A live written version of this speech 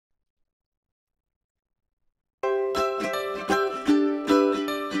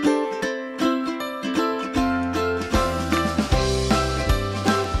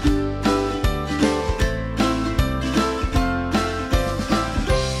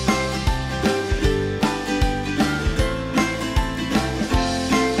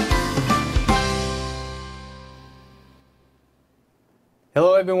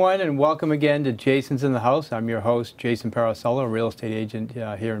everyone, and welcome again to Jason's in the House. I'm your host, Jason Paracello, a real estate agent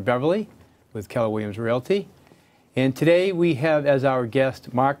here in Beverly with Keller Williams Realty. And today we have as our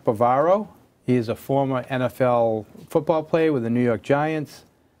guest Mark Bavaro. He is a former NFL football player with the New York Giants,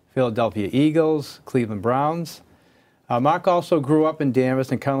 Philadelphia Eagles, Cleveland Browns. Mark also grew up in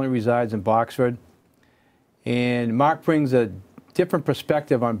Danvers and currently resides in Boxford. And Mark brings a different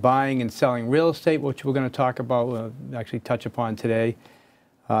perspective on buying and selling real estate, which we're going to talk about, actually touch upon today.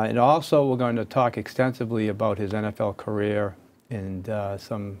 And also we're going to talk extensively about his NFL career and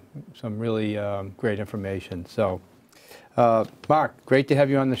some really great information. So, Mark, great to have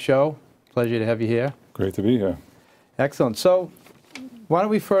you on the show. Pleasure to have you here. Great to be here. Excellent. So why don't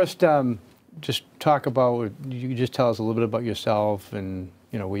we first just talk about, you could just tell us a little bit about yourself and,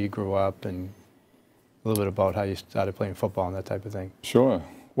 you know, where you grew up and a little bit about how you started playing football and that type of thing. Sure.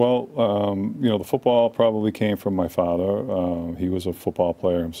 Well, you know, the football probably came from my father. He was a football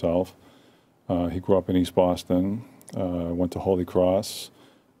player himself. He grew up in East Boston, went to Holy Cross,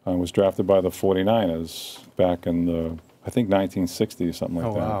 was drafted by the 49ers back in the, I think, 1960s, something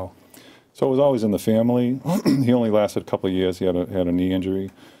like that. Oh, wow. So it was always in the family. He only lasted a couple of years. He had a knee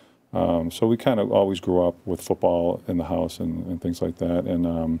injury. So we kind of always grew up with football in the house and things like that.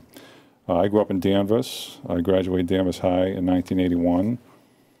 And I grew up in Danvers. I graduated Danvers High in 1981.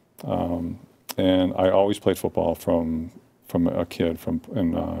 And I always played football from a kid,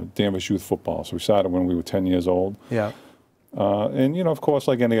 in Danvers youth football. So we started when we were 10 years old. Yeah. And, you know, of course,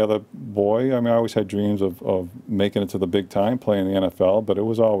 like any other boy, I mean, I always had dreams of making it to the big time, playing the NFL, but it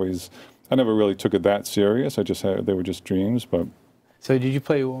was always, I never really took it that serious. I just had, they were just dreams, but. So did you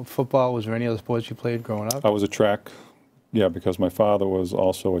play football? Was there any other sports you played growing up? I was a track, yeah, because my father was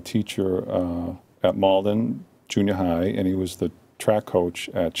also a teacher at Malden Junior High, and he was the track coach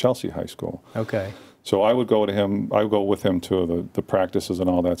at Chelsea High School. Okay. So I would go to him, I would go with him to the practices and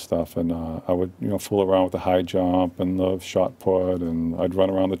all that stuff, and I would, you know, fool around with the high jump and the shot put, and I'd run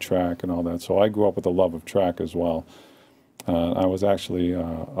around the track and all that. So I grew up with a love of track as well. I was actually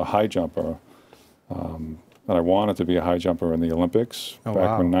a high jumper, and I wanted to be a high jumper in the Olympics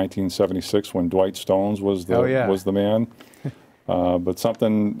back in 1976 when Dwight Stones was the man. But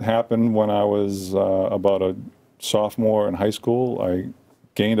something happened when I was about a sophomore in high school. I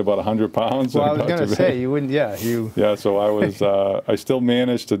gained about 100 pounds. Well, I was going to say, you wouldn't, yeah. Yeah, so I was, I still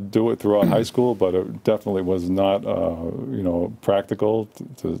managed to do it throughout high school, but it definitely was not, you know, practical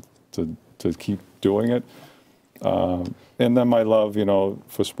to keep doing it. And then my love, you know,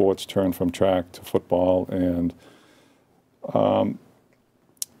 for sports turned from track to football. And,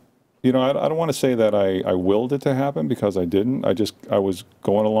 you know, I don't want to say that I willed it to happen, because I didn't. I was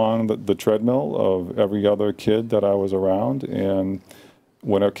going along the treadmill of every other kid that I was around. And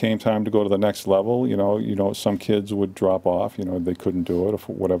when it came time to go to the next level, you know, some kids would drop off, you know, they couldn't do it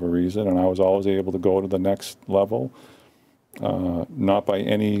for whatever reason. And I was always able to go to the next level, not by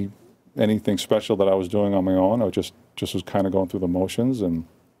anything special that I was doing on my own. I just was kind of going through the motions, and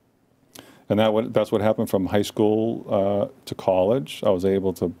that's what happened from high school to college. I was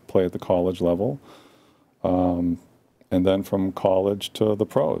able to play at the college level, and then from college to the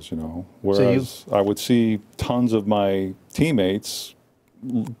pros, you know. Whereas I would see tons of my teammates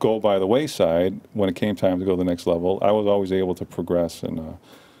go by the wayside when it came time to go to the next level. I was always able to progress, and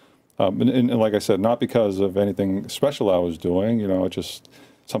like I said, not because of anything special I was doing, you know, it just,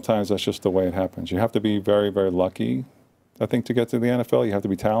 sometimes that's just the way it happens. You have to be very, very lucky, I think, to get to the NFL. You have to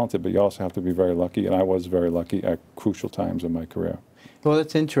be talented, but you also have to be very lucky, and I was very lucky at crucial times in my career. Well,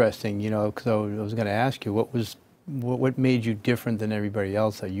 that's interesting, you know, because I was going to ask you, what made you different than everybody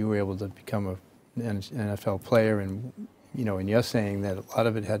else that you were able to become an NFL player? And, you know, and you're saying that a lot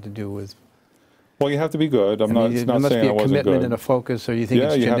of it had to do with... Well, you have to be good. I'm not saying I wasn't good. There must be a commitment and a focus, or you think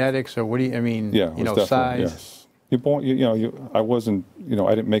it's genetics, or what do you, I mean, yeah, you know, size? Yes. You're born, you know, I wasn't, you know,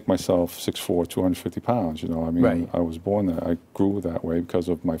 I didn't make myself 6'4", 250 pounds, you know. I mean, I was born that, I grew that way because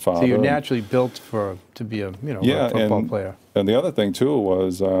of my father. So you're naturally built to be a, you know, a football player. And the other thing, too,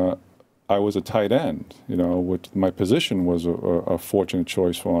 was I was a tight end, you know, which my position was a fortunate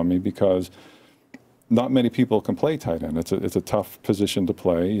choice for me, because not many people can play tight end. It's a tough position to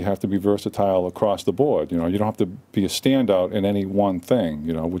play. You have to be versatile across the board. You know, you don't have to be a standout in any one thing,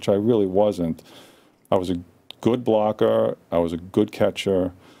 you know, which I really wasn't. I was a good blocker. I was a good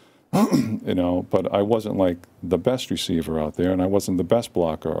catcher, you know, but I wasn't like the best receiver out there, and I wasn't the best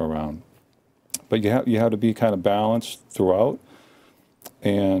blocker around. But you have to be kind of balanced throughout,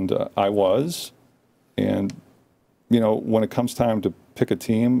 and I was. And, you know, when it comes time to pick a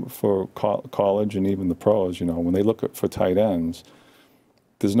team for college and even the pros, you know, when they look for tight ends,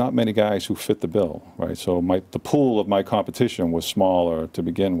 there's not many guys who fit the bill, right? So the pool of my competition was smaller to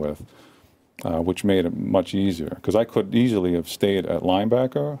begin with, which made it much easier because I could easily have stayed at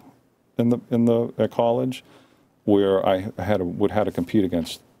linebacker at college, where I would have to compete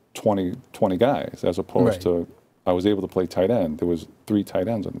against 20 guys, as opposed to I was able to play tight end. There was 3 tight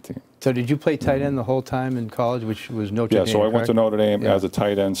ends on the team. So did you play tight end the whole time in college, which was Notre Dame? Yeah, so I went to Notre Dame Yeah. as a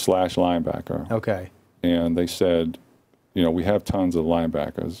tight end / linebacker. Okay. And they said, you know, we have tons of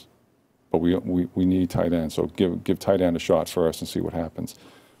linebackers, but we need tight ends. So give tight end a shot first and see what happens.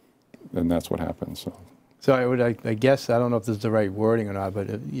 And that's what happened. So I guess, I don't know if this is the right wording or not, but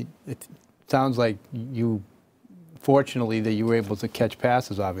it sounds like fortunately that you were able to catch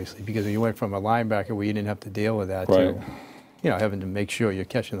passes, obviously, because you went from a linebacker where you didn't have to deal with that to, you know, having to make sure you're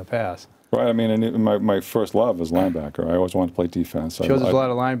catching the pass. Right. I mean, and my first love was linebacker. I always wanted to play defense. Shows there's a lot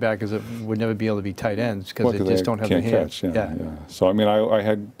of linebackers that would never be able to be tight ends because they just don't have the hands. Catch, yeah. So I mean, I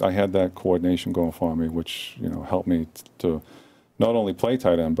had that coordination going for me, which, you know, helped me to not only play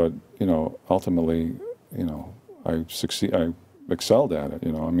tight end, but, you know, ultimately, you know, I excelled at it.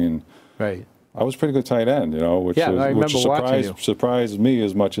 You know, I mean, I was pretty good tight end, you know, which surprised me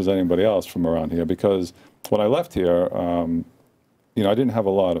as much as anybody else from around here, because when I left here, you know, I didn't have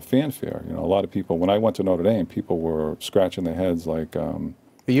a lot of fanfare. You know, a lot of people, when I went to Notre Dame, people were scratching their heads like...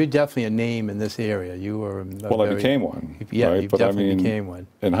 You're definitely a name in this area. You were... Well, I became one. Yeah, right? you But definitely I mean, became one.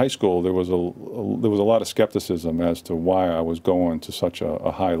 In high school, there was a lot of skepticism as to why I was going to such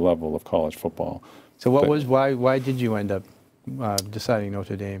a high level of college football. So why did you end up deciding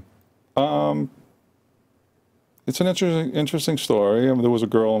Notre Dame? It's an interesting story. I mean, there was a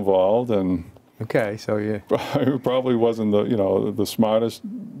girl involved, and... Okay, so yeah. It probably wasn't the smartest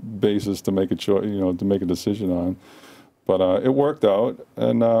basis to make a choice, you know, to make a decision on, but it worked out,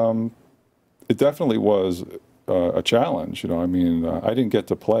 and it definitely was a challenge. You know, I mean, I didn't get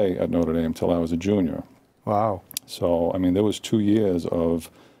to play at Notre Dame until I was a junior. Wow. So I mean, there was 2 years of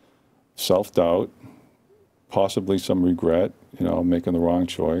self-doubt, possibly some regret, you know, making the wrong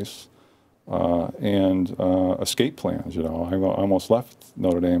choice, and escape plans. You know, I almost left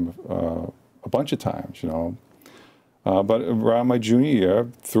Notre Dame a bunch of times, you know. But around my junior year,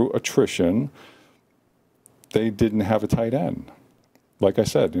 through attrition, they didn't have a tight end. Like I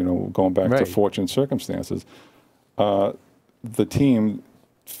said, you know, going back to fortune and circumstances, the team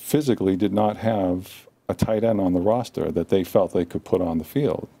physically did not have a tight end on the roster that they felt they could put on the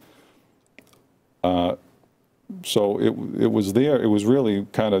field. So it was there. It was really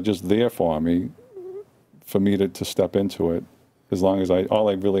kind of just there for me to step into it. As long as all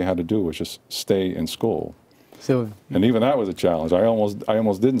I really had to do was just stay in school. So, and even that was a challenge. I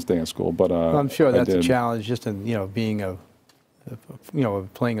almost didn't stay in school, but well, I'm sure that's a challenge, just in, you know, being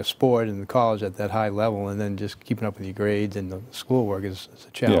playing a sport in college at that high level, and then just keeping up with your grades and the schoolwork is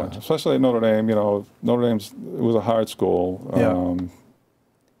a challenge. Yeah, especially at Notre Dame. You know, Notre Dame's, it was a hard school.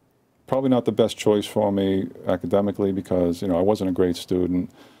 Probably not the best choice for me academically, because, you know, I wasn't a great student.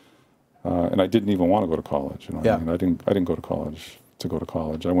 And I didn't even want to go to college. You know, I mean, I didn't go to college to go to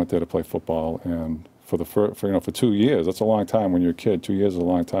college. I went there to play football, and for 2 years, that's a long time when you're a kid. 2 years is a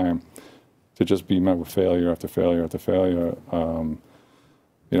long time to just be met with failure after failure after failure.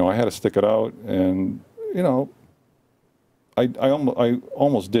 You know, I had to stick it out, and you know, I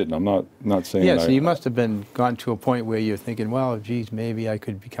almost did. I'm not saying. Yeah, so you must have gone to a point where you're thinking, well, geez, maybe I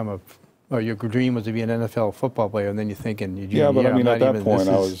could become or your dream was to be an NFL football player, and then you're thinking, yeah, but I mean, at that point,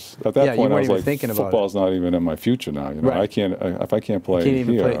 I was like, football's not even in my future now. You know, I can't if I can't play here,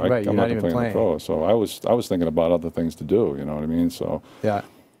 I'm not going to play in the pro. So I was thinking about other things to do. You know what I mean? So yeah,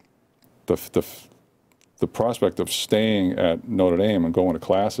 the prospect of staying at Notre Dame and going to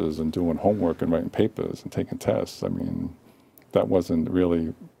classes and doing homework and writing papers and taking tests, I mean, that wasn't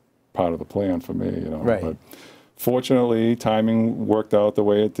really part of the plan for me. You know, but fortunately, timing worked out the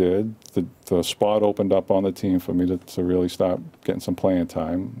way it did. The spot opened up on the team for me to really start getting some playing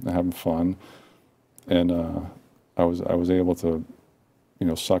time and having fun, and I was able to, you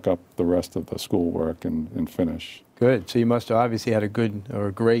know, suck up the rest of the schoolwork and finish. Good. So you must have obviously had a good or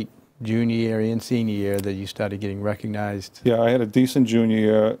a great junior year and senior year that you started getting recognized. Yeah, I had a decent junior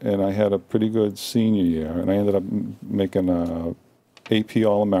year, and I had a pretty good senior year, and I ended up making a AP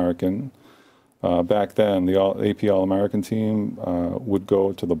All-American. Back then, the AP All-American team would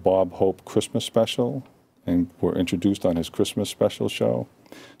go to the Bob Hope Christmas special, and were introduced on his Christmas special show.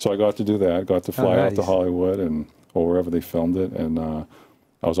 So I got to do that. I got to fly out to Hollywood or wherever they filmed it, and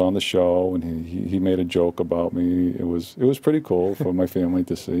I was on the show, and he made a joke about me. It was pretty cool for my family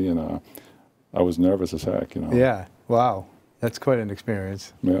to see, and I was nervous as heck, you know. Yeah. Wow. That's quite an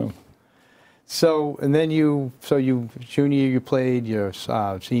experience. Yeah. So, and then junior year you played, your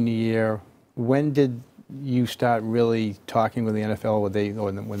senior year. When did you start really talking with the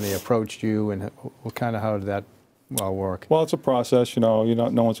NFL? When they approached you, and how did that work? Well, it's a process, no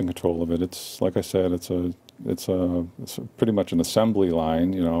one's in control of it. It's like I said, it's pretty much an assembly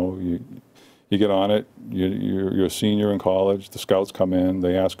line. You get on it. You're a senior in college. The scouts come in.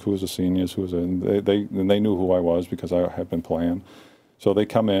 They ask who's the seniors, and they knew who I was because I had been playing. So they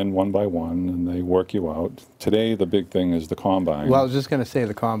come in one by one and they work you out. Today, the big thing is the combine. Well, I was just going to say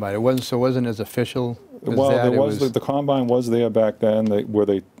the combine. It wasn't as official as well, that. The combine was there back then, where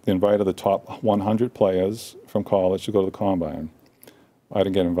they invited the top 100 players from college to go to the combine. I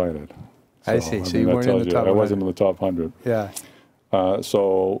didn't get invited. I see. So you weren't in the top 100. I wasn't in the top 100. Yeah.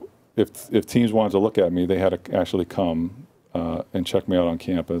 So if teams wanted to look at me, they had to actually come and check me out on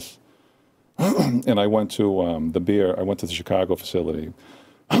campus. And I went to I went to the Chicago facility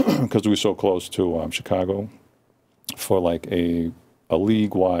because we were so close to Chicago for like a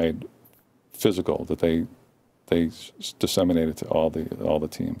league-wide physical that they disseminated to all the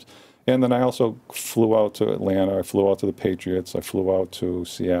teams. And then I also flew out to Atlanta. I flew out to the Patriots. I flew out to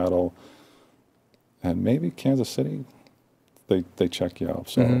Seattle, and maybe Kansas City. They check you out.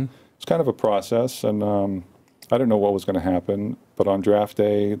 So it's kind of a process, and I didn't know what was going to happen. But on draft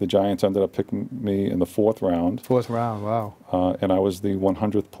day, the Giants ended up picking me in the 4th round. 4th round, wow. And I was the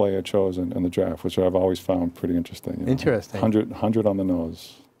 100th player chosen in the draft, which I've always found pretty interesting. Interesting. 100 on the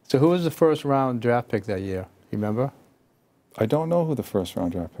nose. So who was the 1st round draft pick that year? You remember? I don't know who the 1st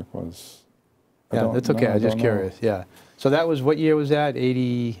round draft pick was. Yeah, that's okay. I'm just curious. Yeah. So that was, what year was that?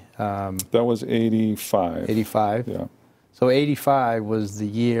 80? That was 85. 85? Yeah. So 85 was the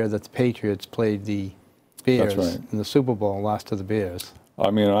year that the Patriots played the Bears in the Super Bowl and lost to the Bears.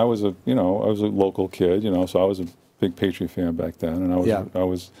 I mean, I was a local kid, so I was a big Patriot fan back then, and I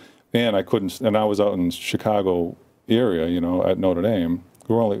was out in Chicago area, at Notre Dame.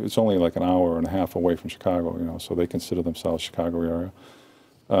 It's only like an hour and a half away from Chicago, so they consider themselves Chicago area.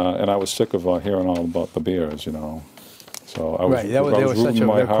 And I was sick of hearing all about the Bears, So I was, they were such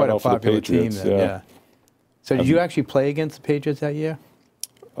quite a popular team then, yeah. So did you actually play against the Patriots that year?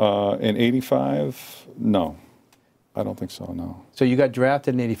 In 85, no. I don't think so, no. So you got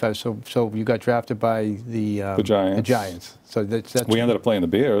drafted in 85, so you got drafted by the Giants. The Giants. So that's we ended up playing the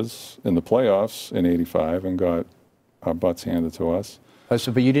Bears in the playoffs in 85 and got our butts handed to us.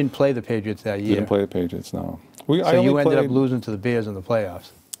 But you didn't play the Patriots that year? Didn't play the Patriots, no. So you ended up losing to the Bears in the playoffs?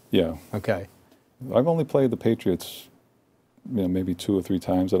 Yeah. Okay. I've only played the Patriots maybe 2 or 3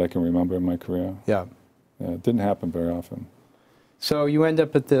 times that I can remember in my career. Yeah. Yeah, it didn't happen very often. So you end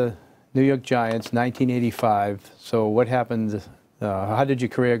up at the New York Giants, 1985. So what happened? How did your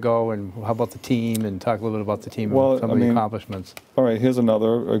career go, and how about the team? And talk a little bit about the team and some of the accomplishments. All right, here's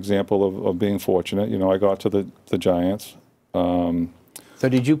another example of being fortunate. I got to the Giants. So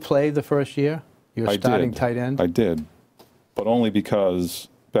did you play the first year? You were starting tight end? I did, but only because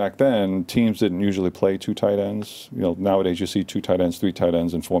back then teams didn't usually play 2 tight ends. Nowadays you see 2 tight ends, 3 tight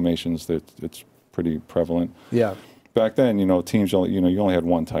ends in formations. It's pretty prevalent. Yeah. Back then, teams only, you only had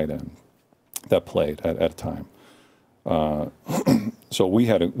 1 tight end that played at a time. So we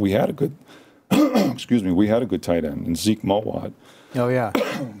had a good, excuse me, we had a good tight end, and Zeke Mowat. Oh yeah,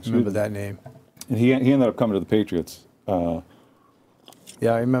 remember that name. And he ended up coming to the Patriots. Yeah,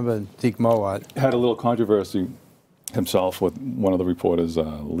 I remember Zeke Mowat. Had a little controversy himself with one of the reporters,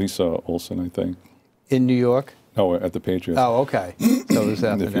 Lisa Olson, I think. In New York? No, at the Patriots. Oh, okay. So this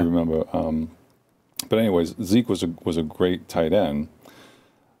happened. If you remember. But anyways, Zeke was a great tight end,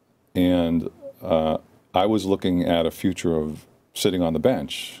 and I was looking at a future of sitting on the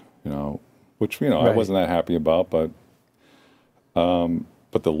bench, which I wasn't that happy about. But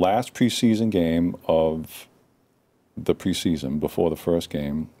the last preseason game of the preseason, before the first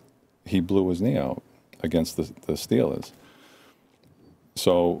game, he blew his knee out against the Steelers.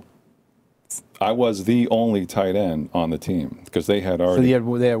 So I was the only tight end on the team because they had already.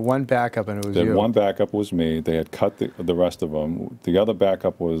 So they had one backup, and it was you. One backup was me. They had cut the rest of them. The other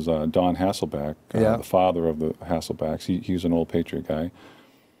backup was Don Hasselbeck, the father of the Hasselbecks. He was an old Patriot guy.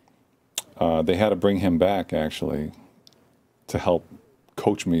 They had to bring him back actually to help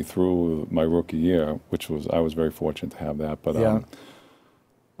coach me through my rookie year, I was very fortunate to have that. But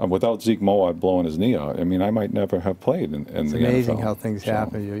without Zeke Mowat blowing his knee out, I mean, I might never have played in the NFL. It's amazing how things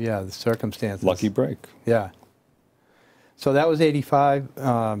happen. Yeah, the circumstances. Lucky break. Yeah. So that was 85.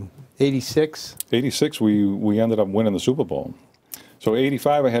 86? 86, we ended up winning the Super Bowl. So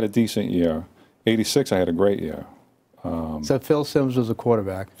 85, I had a decent year. 86, I had a great year. So Phil Simms was a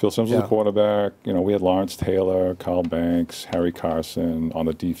quarterback. Phil Simms was a quarterback. You know, we had Lawrence Taylor, Carl Banks, Harry Carson on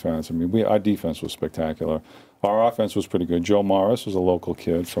the defense. I mean, our defense was spectacular. Our offense was pretty good. Joe Morris was a local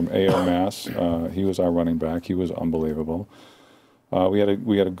kid from A.O. Mass. He was our running back. He was unbelievable. We had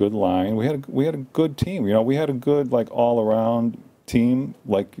a good line. We had a good team. You know, we had a good like all around team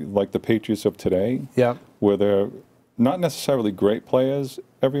like the Patriots of today. Yeah. Where they're not necessarily great players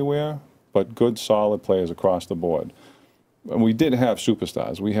everywhere, but good solid players across the board. And we did have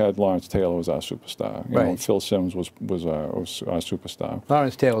superstars. We had Lawrence Taylor was our superstar. You know, Phil Simms was our superstar.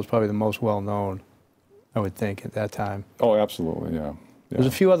 Lawrence Taylor was probably the most well known, I would think, at that time. Oh, absolutely, yeah. There's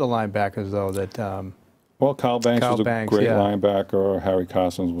a few other linebackers though that. Well, Carl Banks was a great linebacker. Harry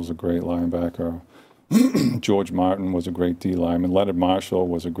Carson was a great linebacker. George Martin was a great D lineman. Leonard Marshall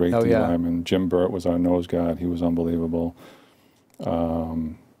was a great D lineman. Jim Burt was our nose guard. He was unbelievable.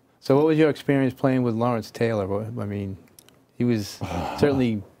 So what was your experience playing with Lawrence Taylor? I mean, he was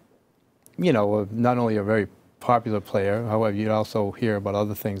certainly, you know, not only a very popular player, however, you'd also hear about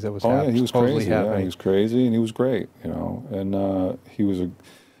other things that was happening. Yeah, he was crazy. Yeah, he was crazy, and he was great, you know. And he was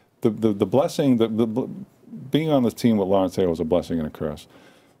the blessing, being on the team with Lawrence Taylor was a blessing and a curse.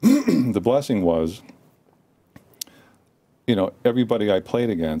 The blessing was, you know, everybody I played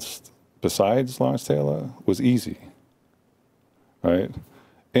against besides Lawrence Taylor was easy, right?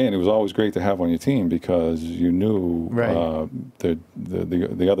 And it was always great to have on your team because you knew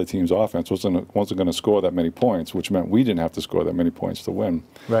the other team's offense wasn't going to score that many points, which meant we didn't have to score that many points to win.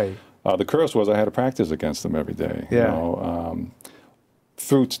 Right. The curse was I had to practice against them every day. Yeah. You know,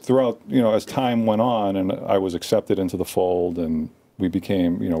 throughout, you know, as time went on and I was accepted into the fold and we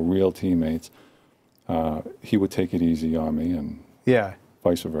became, you know, real teammates, he would take it easy on me and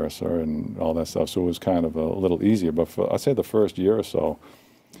vice versa and all that stuff. So it was kind of a little easier. But for, I'd say the first year or so,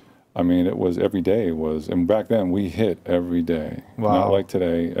 I mean, it was every day was, and back then we hit every day. Wow. Not like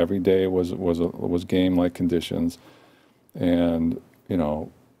today. Every day was game-like conditions, and you know,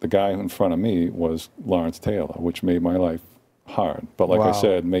 the guy in front of me was Lawrence Taylor, which made my life hard. But like I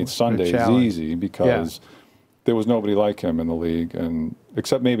said, made Sundays easy because there was nobody like him in the league, and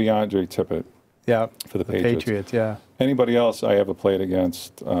except maybe Andre Tippett. Yeah. For the Patriots. Yeah. Anybody else I ever played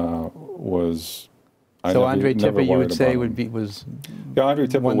against was. So Andre Tippett, you would say, was Andre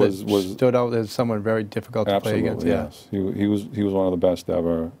Tippett was stood out as someone very difficult to play against. Yes, he was one of the best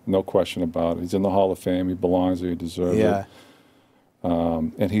ever, no question about it. He's in the Hall of Fame. He belongs there. He deserves it.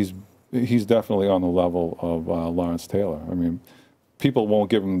 And he's definitely on the level of Lawrence Taylor. I mean, people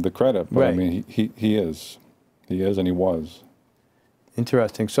won't give him the credit, but I mean, he is, and he was.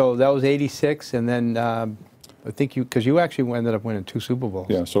 Interesting. So that was '86, and then I think because you actually ended up winning 2 Super Bowls.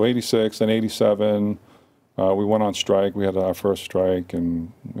 Yeah. So '86 and '87. We went on strike. We had our first strike,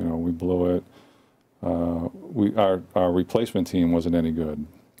 and you know we blew it. Our replacement team wasn't any good,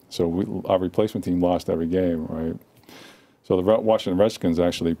 so our replacement team lost every game, right? So the Washington Redskins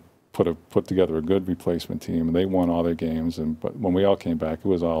actually put together a good replacement team, and they won all their games. But when we all came back, it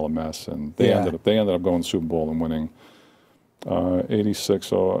was all a mess, and they ended up going to the Super Bowl and winning.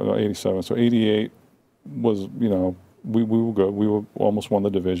 '86 or '87, so '88 was, you know, we were good. We almost won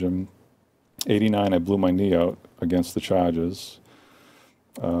the division. '89, I blew my knee out against the Chargers.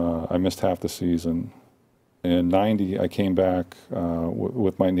 I missed half the season. In '90, I came back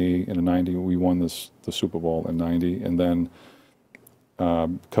with my knee. In '90, we won the Super Bowl in '90. And then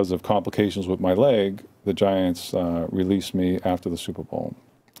because of complications with my leg, the Giants released me after the Super Bowl.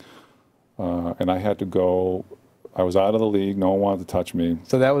 And I had to go. I was out of the league. No one wanted to touch me.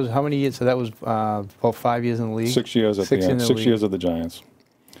 So that was how many years? So that was about 5 years in the league? 6 years at the end. 6 years at the Giants.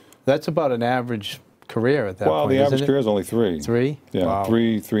 That's about an average career at that point, Well, the average career is only 3. 3? Yeah, wow.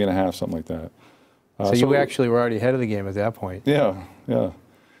 3.5, something like that. So you actually were already ahead of the game at that point. Yeah, yeah.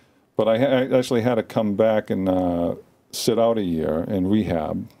 But I actually had to come back and sit out a year in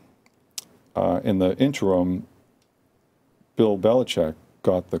rehab. In the interim, Bill Belichick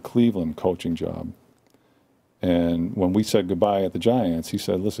got the Cleveland coaching job. And when we said goodbye at the Giants, he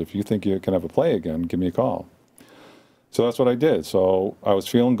said, listen, if you think you can ever play again, give me a call. So that's what I did. So I was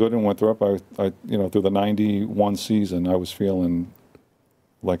feeling good and went through you know, through the '91 season, I was feeling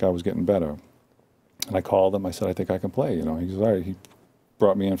like I was getting better. And I called him. I said, I think I can play. You know, he said, all right. He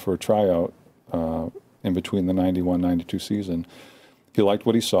brought me in for a tryout in between the '91-'92 season. He liked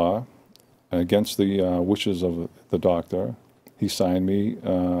what he saw. Against the wishes of the doctor, he signed me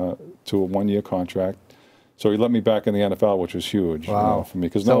to a 1-year contract. So he let me back in the NFL, which was huge you know, for me.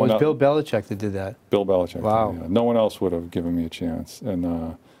 So it was Bill Belichick that did that? Bill Belichick. Wow. Yeah. No one else would have given me a chance.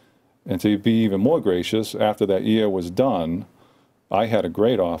 And to be even more gracious, after that year was done, I had a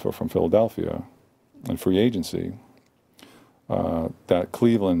great offer from Philadelphia in free agency. that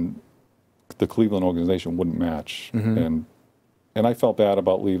the Cleveland organization wouldn't match. Mm-hmm. And I felt bad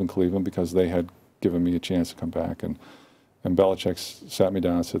about leaving Cleveland because they had given me a chance to come back. And Belichick sat me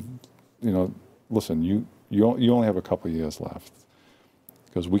down and said, you know, listen, you only have a couple of years left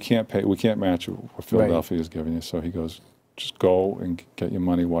because we can't match what Philadelphia is giving you. So he goes, just go and get your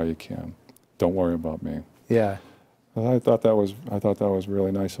money while you can. Don't worry about me. Yeah. I thought that was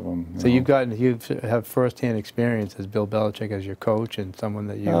really nice of him. So you have firsthand experience as Bill Belichick as your coach and someone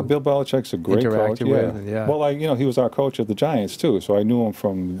that you Bill Belichick's a great coach. With, and, yeah. Well, he was our coach at the Giants too, so I knew him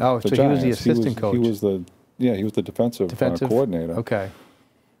from the Giants. He was the assistant coach. He was the defensive coordinator. Okay.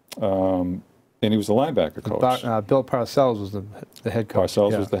 And he was the linebacker coach. Bill Parcells was the head coach.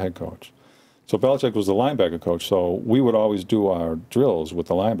 Parcells was the head coach. So Belichick was the linebacker coach, so we would always do our drills with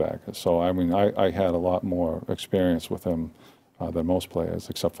the linebackers. So, I mean, I had a lot more experience with him than most players,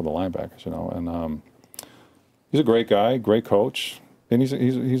 except for the linebackers, you know. And he's a great guy, great coach, and he's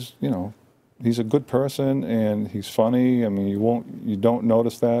you know, he's a good person, and he's funny. I mean, you don't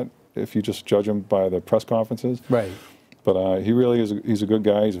notice that if you just judge him by the press conferences. Right. But he really is. He's a good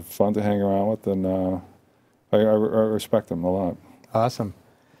guy. He's fun to hang around with, and I respect him a lot. Awesome.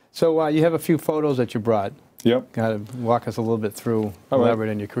 So you have a few photos that you brought. Yep. Kind of walk us a little bit through, elaborate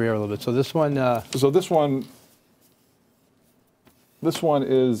on your career a little bit. So this one. So this one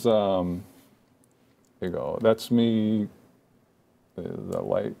is. Here you go. That's me. The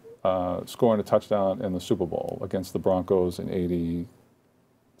light scoring a touchdown in the Super Bowl against the Broncos in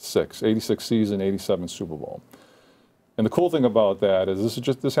 '86 season, '87 Super Bowl. And the cool thing about that is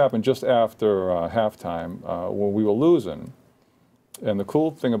this happened just after halftime when we were losing. And the cool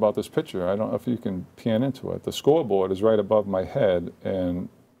thing about this picture, I don't know if you can pan into it, the scoreboard is right above my head, and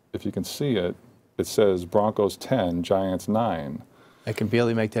if you can see it, it says Broncos 10, Giants 9. I can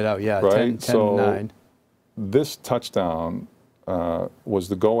barely make that out, yeah, right? 10-9. This touchdown was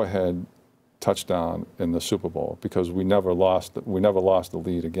the go-ahead touchdown in the Super Bowl because we never lost the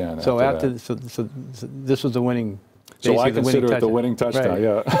lead again. So so this was the winning. So I consider it the winning touchdown, right.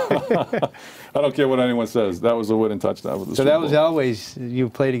 Yeah. I don't care what anyone says. That was the winning touchdown with the Super Bowl. That was Elway's. You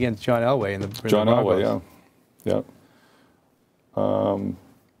played against John Elway in the John Elway, yeah.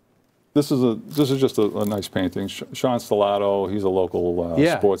 This is just a nice painting. Sean Stellato, he's a local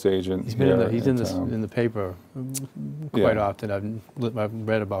sports agent. He's in the paper quite often. I've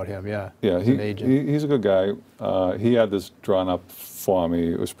read about him. Yeah. Yeah, he's an agent. He's a good guy. He had this drawn up for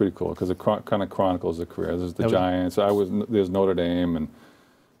me. It was pretty cool because it kind of chronicles the career. There's the Giants. There's Notre Dame, and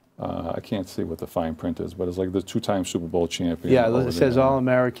I can't see what the fine print is, but it's like the two-time Super Bowl champion. Yeah, it says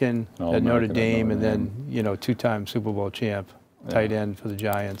All-American at Notre Dame, and then two-time Super Bowl champ, tight end for the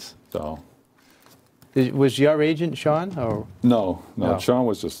Giants. So, was your agent Sean, or no? Sean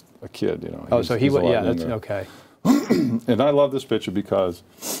was just a kid, you know. Oh, so he was. Yeah, that's okay. And I love this picture because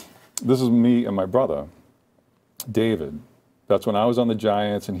this is me and my brother, David. That's when I was on the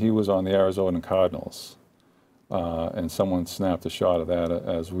Giants and he was on the Arizona Cardinals. And someone snapped a shot of that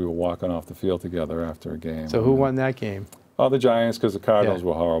as we were walking off the field together after a game. So who won that game? Oh, the Giants, because the Cardinals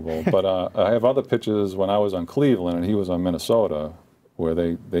were horrible. But I have other pictures when I was on Cleveland and he was on Minnesota, where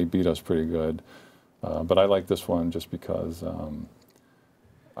they beat us pretty good. But I like this one just because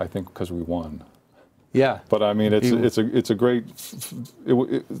I think because we won. Yeah. But I mean, it's a great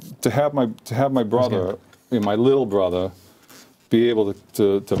to have my brother, my little brother, be able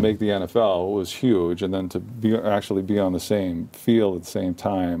to make the NFL was huge, and then to actually be on the same field at the same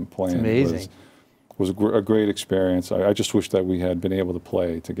time playing was a great experience. I just wish that we had been able to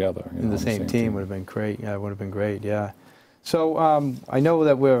play together. In the same team would have been great. Yeah, it would have been great. Yeah. So I know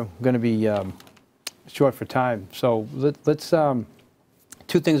that we're going to be short for time. So let's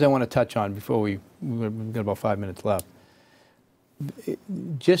two things I want to touch on before we've got about 5 minutes left.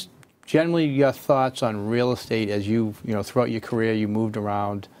 Just generally your thoughts on real estate as throughout your career you moved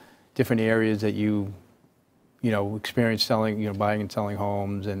around different areas that you experienced selling, buying and selling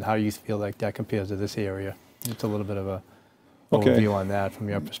homes, and how do you feel like that compares to this area? Just a little bit of a overview on that from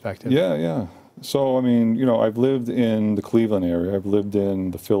your perspective. Yeah. So, I mean, I've lived in the Cleveland area, I've lived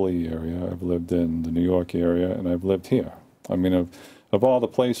in the Philly area, I've lived in the New York area, and I've lived here. I mean, of all the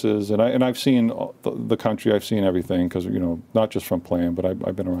places, and I've seen the country, I've seen everything, because, not just from playing, but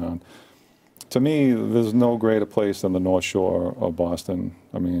I've been around. To me, there's no greater place than the North Shore of Boston.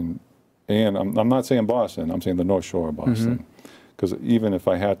 I mean, and I'm not saying Boston, I'm saying the North Shore of Boston. Because even if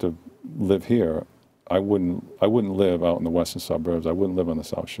I had to live here, I wouldn't live out in the western suburbs, I wouldn't live on the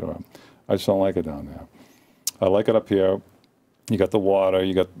South Shore. I just don't like it down there. I like it up here. You got the water,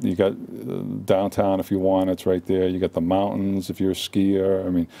 you got downtown if you want, it's right there. You got the mountains if you're a skier. I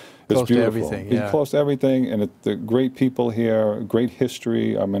mean, it's Close to beautiful. everything, yeah. It's close to everything, and the great people here, great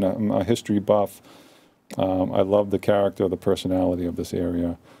history. I'm a history buff. I love the character, the personality of this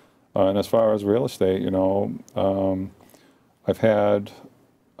area. And as far as real estate, you know, I've had,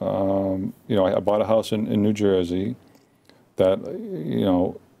 you know, I bought a house in New Jersey that, you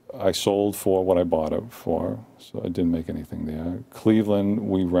know, I sold for what I bought it for, so I didn't make anything there. Cleveland,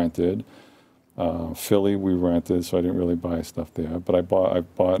 we rented. Philly, we rented, so I didn't really buy stuff there. But I bought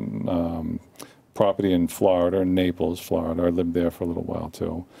property in Florida, in Naples, Florida. I lived there for a little while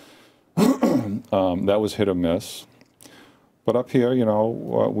too. That was hit or miss. But up here, you know,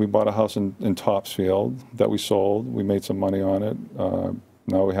 we bought a house in Topsfield that we sold. We made some money on it.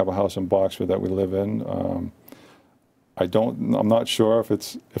 Now we have a house in Boxford that we live in. I'm not sure if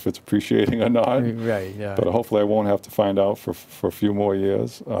it's appreciating or not. Right, yeah. But hopefully I won't have to find out for a few more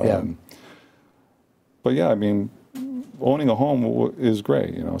years. Yeah. But yeah, I mean, owning a home is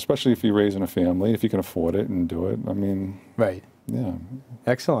great, you know, especially if you're raising a family, if you can afford it and do it. I mean, right. Yeah.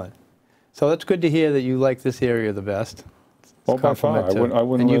 Excellent. So that's good to hear that you like this area the best. Well, by far, I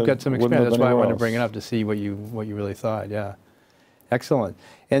wouldn't. And you've got some experience. That's why I wanted to else. bring it up to see what you really thought. Yeah. Excellent.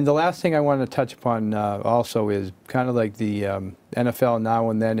 And the last thing I wanted to touch upon also is kind of like the NFL now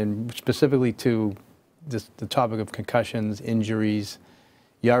and then, and specifically to the topic of concussions, injuries.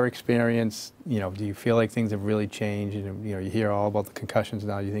 Your experience, you know, do you feel like things have really changed? And, you know, you hear all about the concussions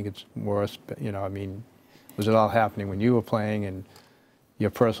now. Do you think it's worse? You know, I mean, was it all happening when you were playing, and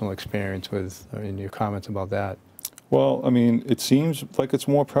your personal experience with, and your comments about that? Well, I mean, it seems like it's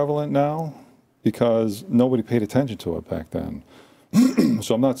more prevalent now because nobody paid attention to it back then.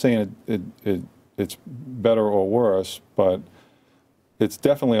 So I'm not saying it's better or worse, but it's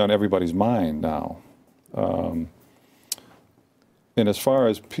definitely on everybody's mind now. And as far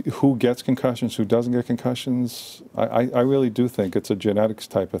as who gets concussions, who doesn't get concussions, I really do think it's a genetics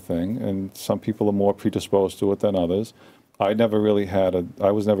type of thing, and some people are more predisposed to it than others. I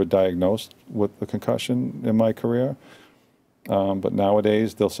was never diagnosed with a concussion in my career. But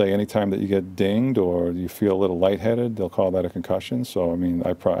nowadays, they'll say anytime that you get dinged or you feel a little lightheaded, they'll call that a concussion. So, I mean,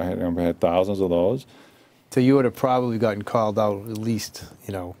 I had thousands of those. So you would have probably gotten called out at least,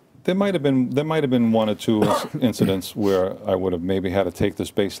 you know. There might have been one or two incidents where I would have maybe had to take this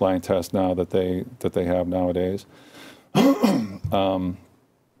baseline test now that they have nowadays.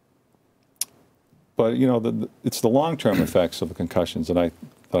 But you know, it's the long-term effects of the concussions that I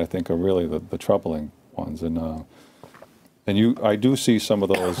think are really the troubling ones. And I do see some of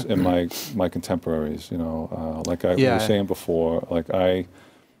those in my contemporaries. You know, like I was saying before, like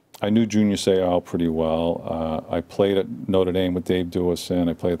I knew Junior Seau pretty well. I played at Notre Dame with Dave Duerson.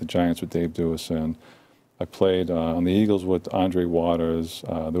 I played at the Giants with Dave Duerson. I played on the Eagles with Andre Waters.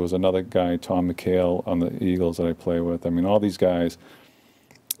 There was another guy, Tom McHale, on the Eagles that I played with. I mean, all these guys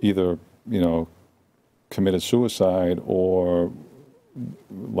either, you know, committed suicide or,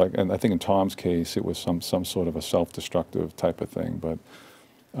 like, and I think in Tom's case, it was some sort of a self-destructive type of thing, but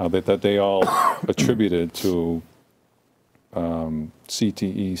that they all attributed to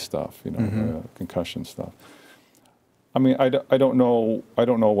CTE stuff, you know, concussion stuff. I mean, I don't know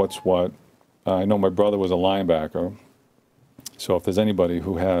what's what. I know my brother was a linebacker, so if there's anybody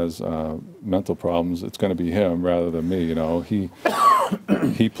who has mental problems, it's going to be him rather than me. You know, he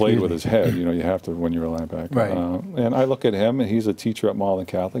played with his head. You know, you have to when you're a linebacker. Right. And I look at him, and he's a teacher at Malden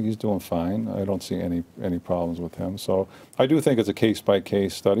Catholic. He's doing fine. I don't see any problems with him. So I do think it's a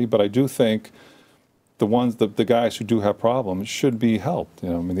case-by-case study, but I do think the guys who do have problems should be helped. You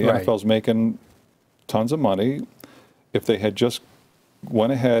know, I mean, the NFL's making tons of money. If they had just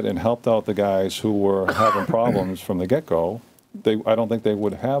went ahead and helped out the guys who were having problems from the get-go, I don't think they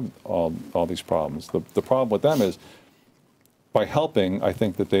would have all these problems. The problem with them is, by helping, I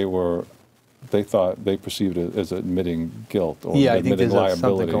think that they thought they perceived it as admitting guilt or admitting liability. There's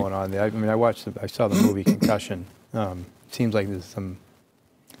something going on there. I mean, I saw the movie Concussion. Seems like there's some.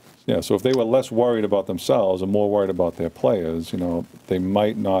 Yeah, so if they were less worried about themselves and more worried about their players, you know, they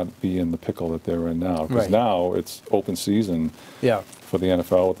might not be in the pickle that they're in now. Because now it's open season for the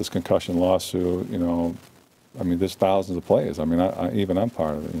NFL with this concussion lawsuit. You know, I mean, there's thousands of players. I mean, even I'm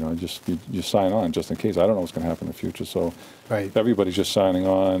part of it. You know, you sign on just in case. I don't know what's going to happen in the future. So everybody's just signing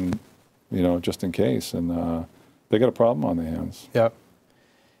on, you know, just in case. And they got a problem on their hands. Yep.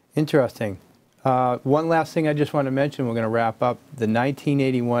 Interesting. One last thing I just want to mention, we're going to wrap up. The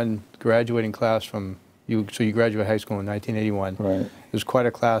 1981 graduating class from you, so you graduated high school in 1981. Right. It was quite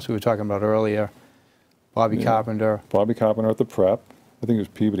a class we were talking about earlier. Bobby Carpenter. Bobby Carpenter at the Prep. I think he was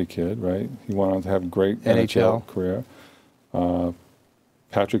Peabody kid, right? He went on to have a great NHL career.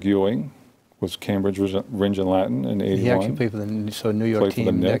 Patrick Ewing was Cambridge Rindge and Latin in '81. He actually played for the New York played team.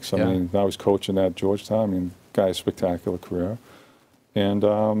 for the Knicks. Yeah. I mean, I was coaching at Georgetown. I mean, guy's spectacular career. And,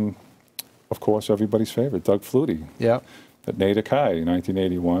 of course, everybody's favorite, Doug Flutie. Yeah. At Natick High in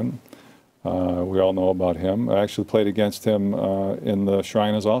 1981. We all know about him. I actually played against him in the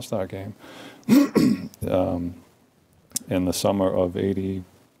Shriners All-Star game in the summer of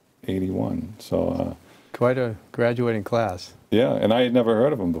 '81. So quite a graduating class. yeah, and I had never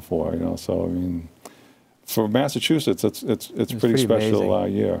heard of him before, you know. So I mean, for Massachusetts, it's pretty special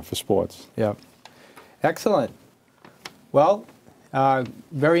year for sports. Yeah, excellent. Well,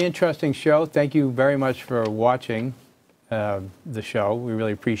 very interesting show. Thank you very much for watching the show. We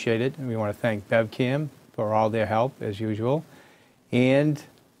really appreciate it. And we want to thank BevCam for all their help, as usual. And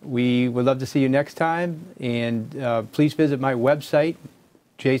we would love to see you next time. And please visit my website,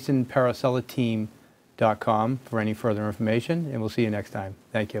 jasonparacellateam.com, for any further information. And we'll see you next time.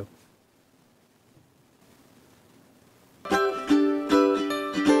 Thank you.